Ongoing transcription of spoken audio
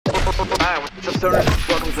Hi, what's up, stoners?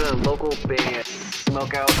 Welcome to the local band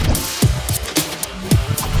Smokeout.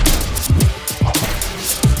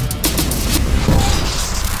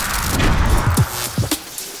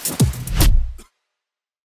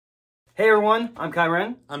 Hey everyone, I'm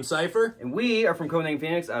Kyren. I'm Cypher. And we are from Codename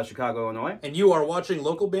Phoenix out of Chicago, Illinois. And you are watching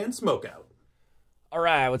local band Smokeout.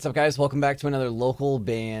 Alright, what's up guys? Welcome back to another local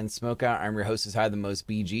band Smokeout. I'm your host, is High the Most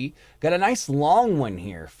BG. Got a nice long one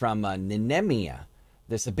here from NinemiA.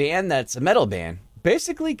 This is a band that's a metal band.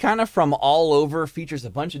 Basically kind of from all over, features a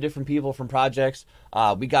bunch of different people from projects.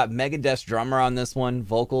 We got Megadeth's drummer on this one,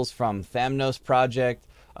 vocals from Thamnos Project.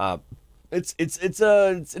 It's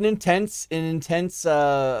an intense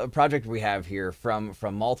project we have here from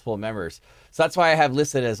multiple members. So that's why I have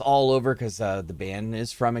listed as all over, because the band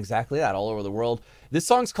is from exactly that, all over the world. This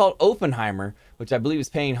song's called Oppenheimer, which I believe is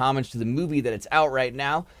paying homage to the movie that it's out right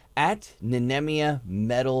now at NinemiA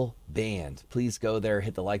Metal Band. Please go there,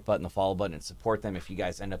 hit the like button, the follow button, and support them if you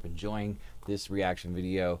guys end up enjoying this reaction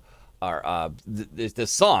video. Or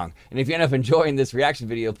this song. And if you end up enjoying this reaction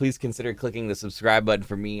video, please consider clicking the subscribe button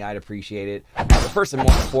for me. I'd appreciate it. But first and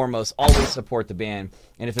foremost, always support the band.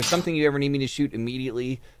 And if there's something you ever need me to shoot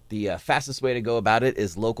immediately, the fastest way to go about it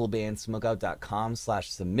is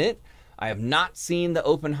localbandsmokeout.com/submit. I have not seen the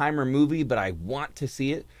Oppenheimer movie, but I want to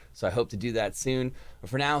see it, so I hope to do that soon.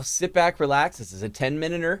 But for now, sit back, relax. This is a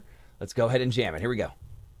 10-minute-er. Let's go ahead and jam it. Here we go.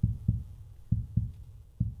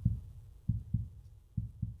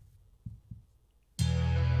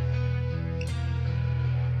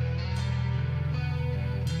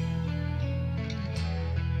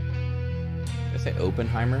 Say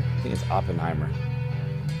Oppenheimer? I think it's Oppenheimer.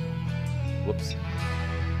 Whoops.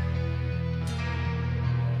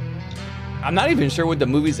 I'm not even sure what the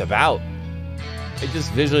movie's about. It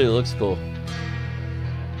just visually looks cool.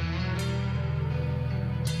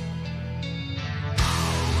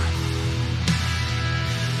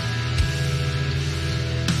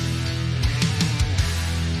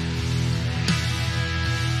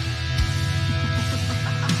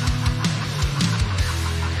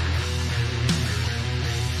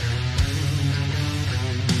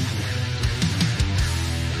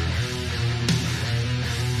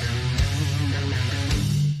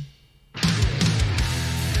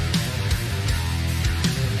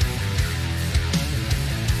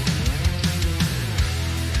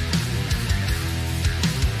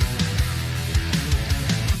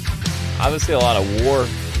 Obviously a lot of war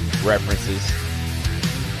references.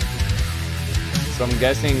 So I'm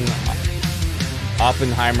guessing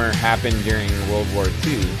Oppenheimer happened during World War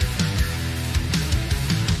II.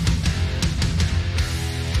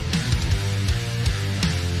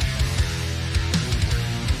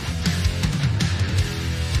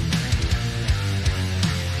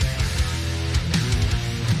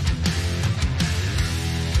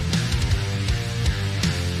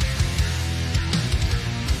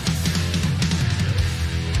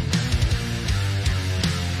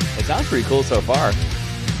 It sounds pretty cool so far.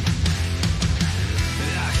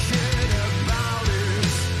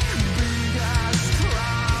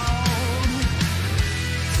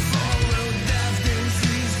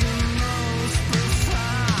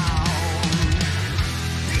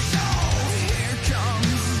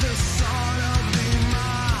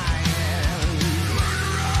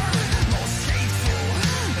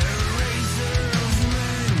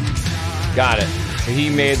 Got it. So he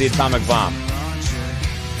made the atomic bomb.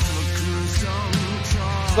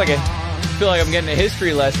 It's like I feel like I'm getting a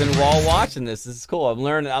history lesson while watching this. This is cool. I'm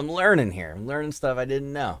learning here. I'm learning stuff I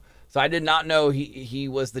didn't know. So I did not know he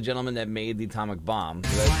was the gentleman that made the atomic bomb.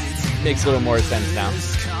 So that makes a little more sense now.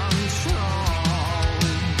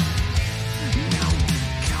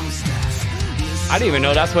 I didn't even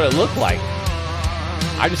know that's what it looked like.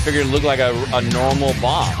 I just figured it looked like a normal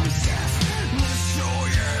bomb.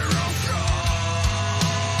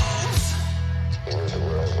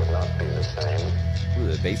 Ooh,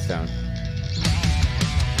 the bass tone.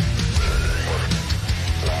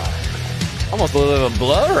 Almost a little bit of a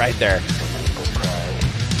blow right there.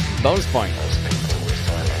 Bonus point.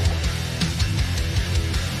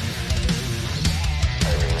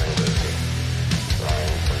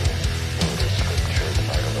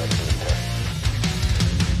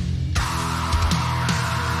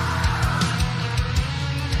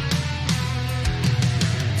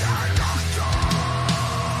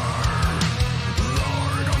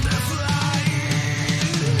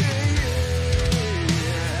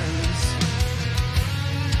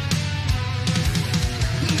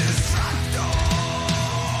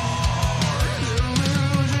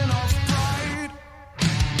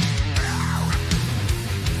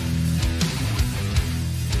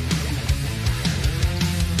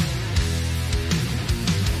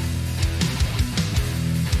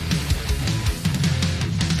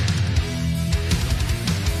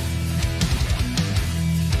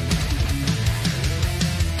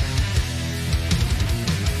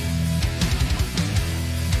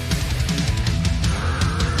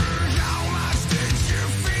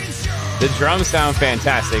 The drums sound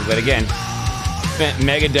fantastic, but again,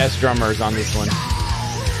 Megadeth drummers on this one.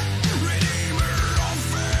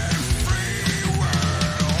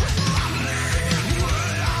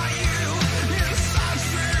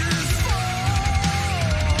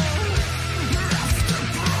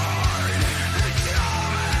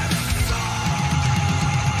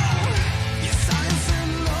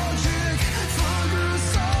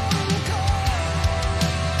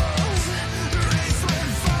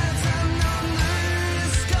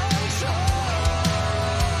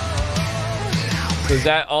 Is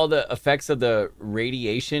that all the effects of the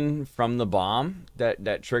radiation from the bomb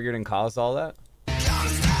that triggered and caused all that?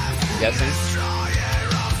 I'm guessing.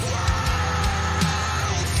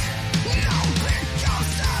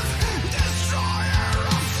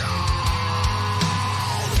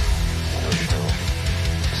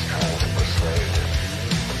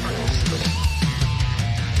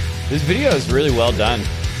 This video is really well done.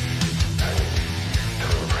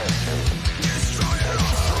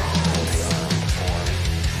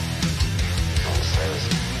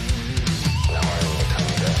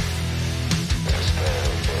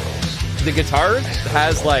 The guitar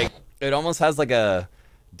has like, it almost has like a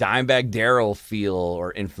Dimebag Darrell feel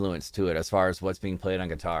or influence to it as far as what's being played on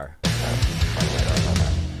guitar.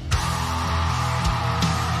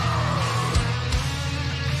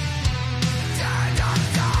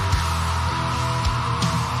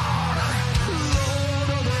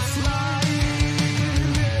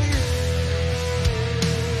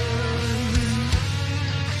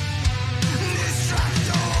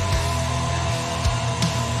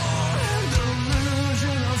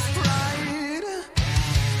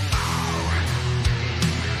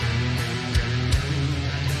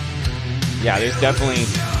 Yeah, there's definitely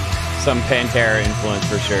some Pantera influence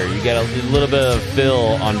for sure. You get a little bit of Phil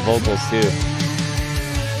on vocals too.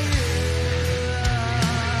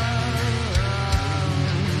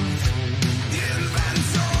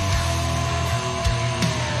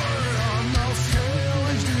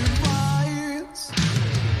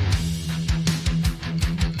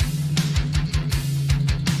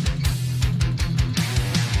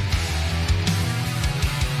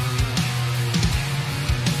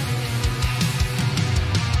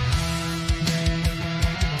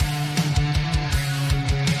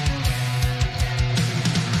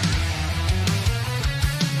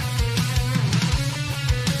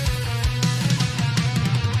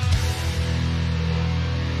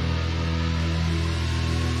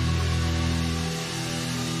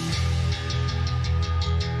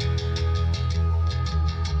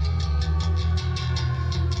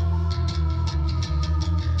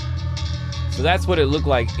 So that's what it looked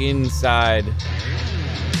like inside.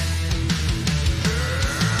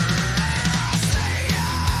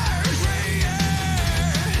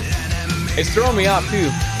 It's throwing me off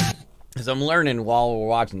too, because I'm learning while we're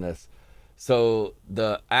watching this. So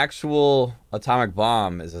the actual atomic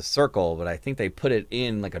bomb is a circle, but I think they put it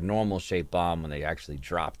in like a normal shaped bomb when they actually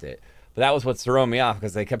dropped it. But that was what's throwing me off,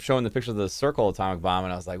 because they kept showing the picture of the circle atomic bomb,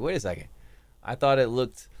 and I was like, wait a second. I thought it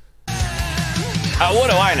looked...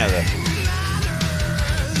 what do I know then?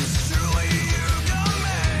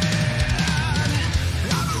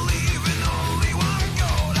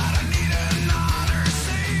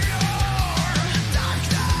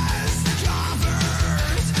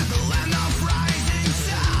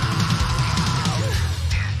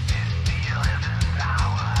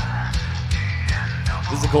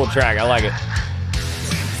 This is a cool track. I like it.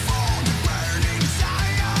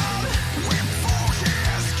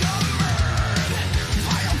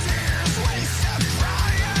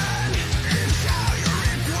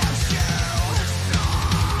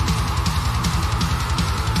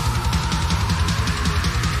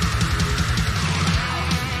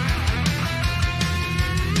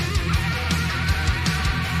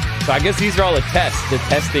 So I guess these are all the tests, the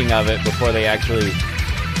testing of it before they actually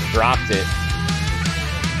dropped it.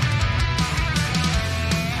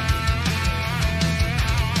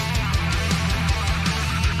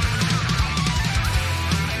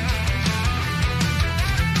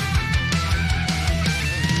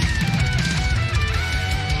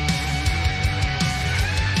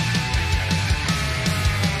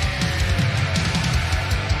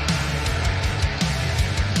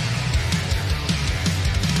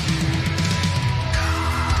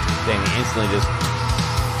 Instantly just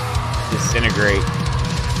disintegrate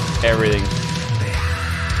everything.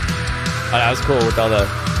 Oh, that was cool with all the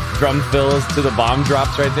drum fills to the bomb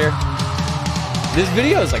drops right there. This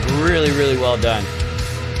video is like really, really well done.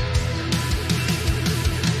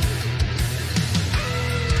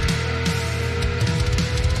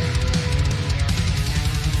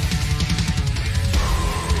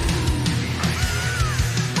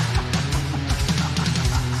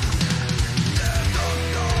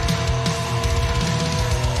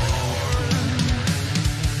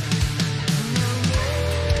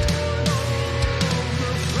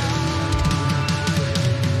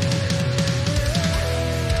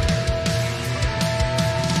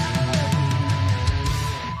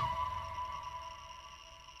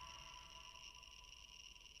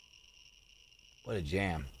 What a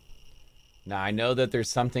jam. Now, I know that there's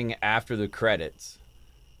something after the credits,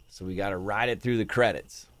 so we got to ride it through the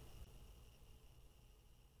credits.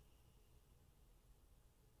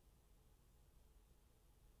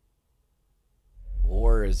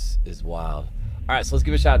 War is wild. All right, so let's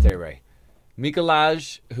give a shout out to everybody.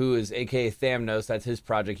 Mikolaj, who is a.k.a. Thamnos, that's his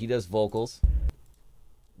project. He does vocals.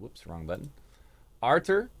 Whoops, wrong button.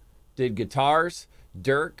 Arthur did guitars.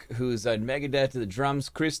 Dirk, who's on Megadeth, to the drums.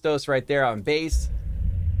 Christos right there on bass.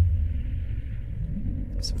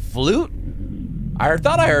 Some flute. I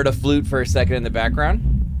thought I heard a flute for a second in the background.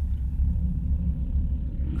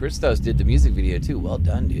 Christos did the music video too. Well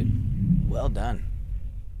done, dude. Well done.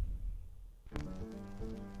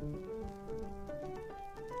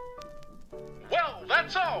 Well,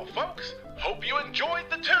 that's all, folks. Hope you enjoyed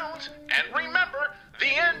the tunes, and remember, the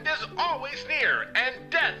end is always near, and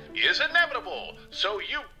death is inevitable. So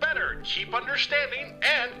you better keep understanding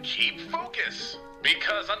and keep focus.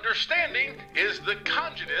 Because understanding is the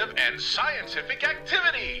conjugative and scientific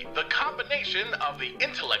activity, the combination of the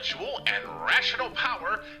intellectual and rational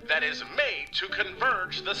power that is made to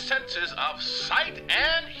converge the senses of sight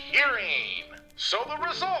and hearing. So the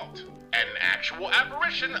result, an actual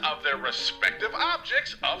apparition of their respective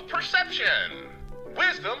objects of perception.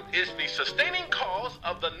 Wisdom is the sustaining cause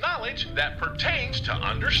of the knowledge that pertains to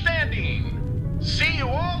understanding. See you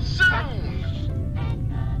all soon!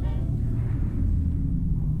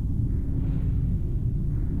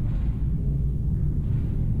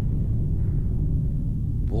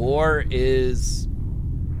 War is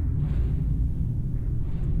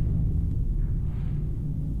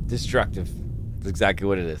destructive. That's exactly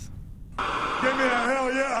what it is. Give me a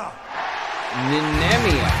hell yeah!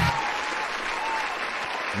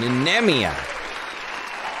 NinemiA.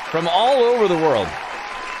 From all over the world.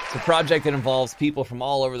 It's a project that involves people from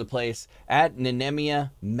all over the place at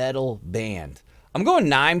NinemiA Metal Band. I'm going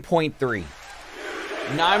 9.3.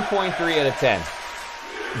 9.3 out of 10.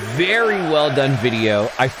 Very well done video.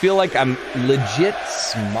 I feel like I'm legit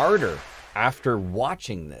smarter after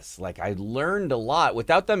watching this. Like, I learned a lot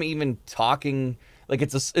without them even talking. Like,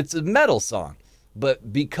 it's a metal song,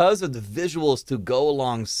 but because of the visuals to go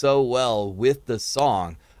along so well with the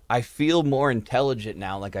song, I feel more intelligent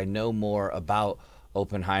now. Like, I know more about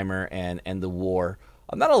Oppenheimer and the war.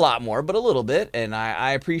 Not a lot more, but a little bit, and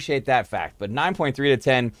I appreciate that fact. But 9.3 out of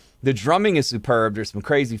 10. The drumming is superb. There's some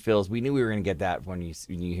crazy fills. We knew we were going to get that when you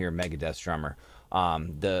hear Megadeth's drummer.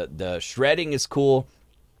 The shredding is cool.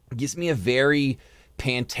 Gives me a very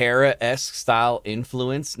Pantera-esque style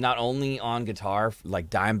influence, not only on guitar, like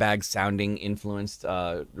Dimebag sounding influenced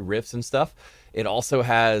riffs and stuff. It also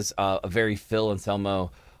has a very Phil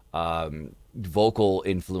Anselmo vocal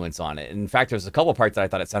influence on it. In fact, there's a couple parts that I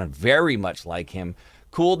thought it sounded very much like him.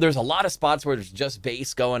 Cool. There's a lot of spots where there's just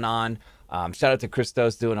bass going on. Shout out to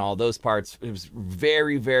Christos doing all those parts. It was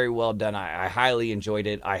very, very well done. I highly enjoyed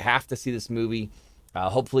it. I have to see this movie.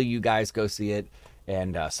 Hopefully you guys go see it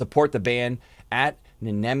and support the band at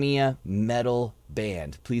NinemiA Metal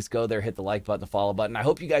Band. Please go there, hit the like button, the follow button. I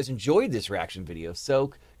hope you guys enjoyed this reaction video.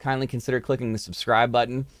 So kindly consider clicking the subscribe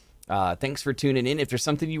button. Thanks for tuning in. If there's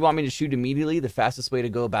something you want me to shoot immediately, the fastest way to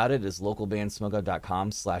go about it is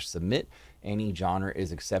localbandsmokeout.com/submit. Any genre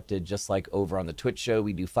is accepted, just like over on the Twitch show.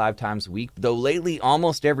 We do 5 times a week, though lately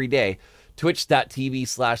almost every day.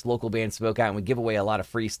 Twitch.tv/localbandsmokeout, and we give away a lot of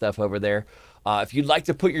free stuff over there. If you'd like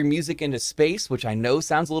to put your music into space, which I know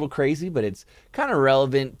sounds a little crazy, but it's kind of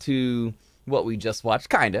relevant to what we just watched,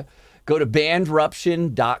 kind of. Go to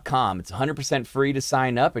bandruption.com. It's 100% free to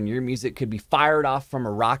sign up, and your music could be fired off from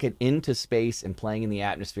a rocket into space and playing in the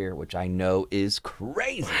atmosphere, which I know is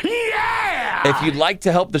crazy. Yeah! If you'd like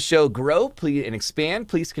to help the show grow and expand,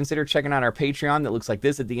 please consider checking out our Patreon that looks like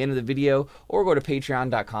this at the end of the video, or go to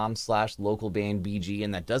patreon.com/localbandbg,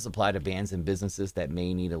 and that does apply to bands and businesses that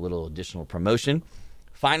may need a little additional promotion.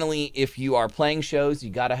 Finally, if you are playing shows,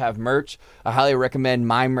 you got to have merch. I highly recommend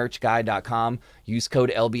mymerchguy.com. Use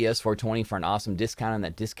code LBS420 for an awesome discount, and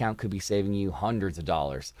that discount could be saving you hundreds of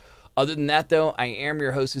dollars. Other than that, though, I am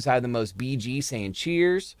your host who's had the most BG, saying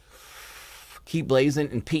cheers, keep blazing,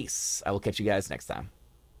 and peace. I will catch you guys next time.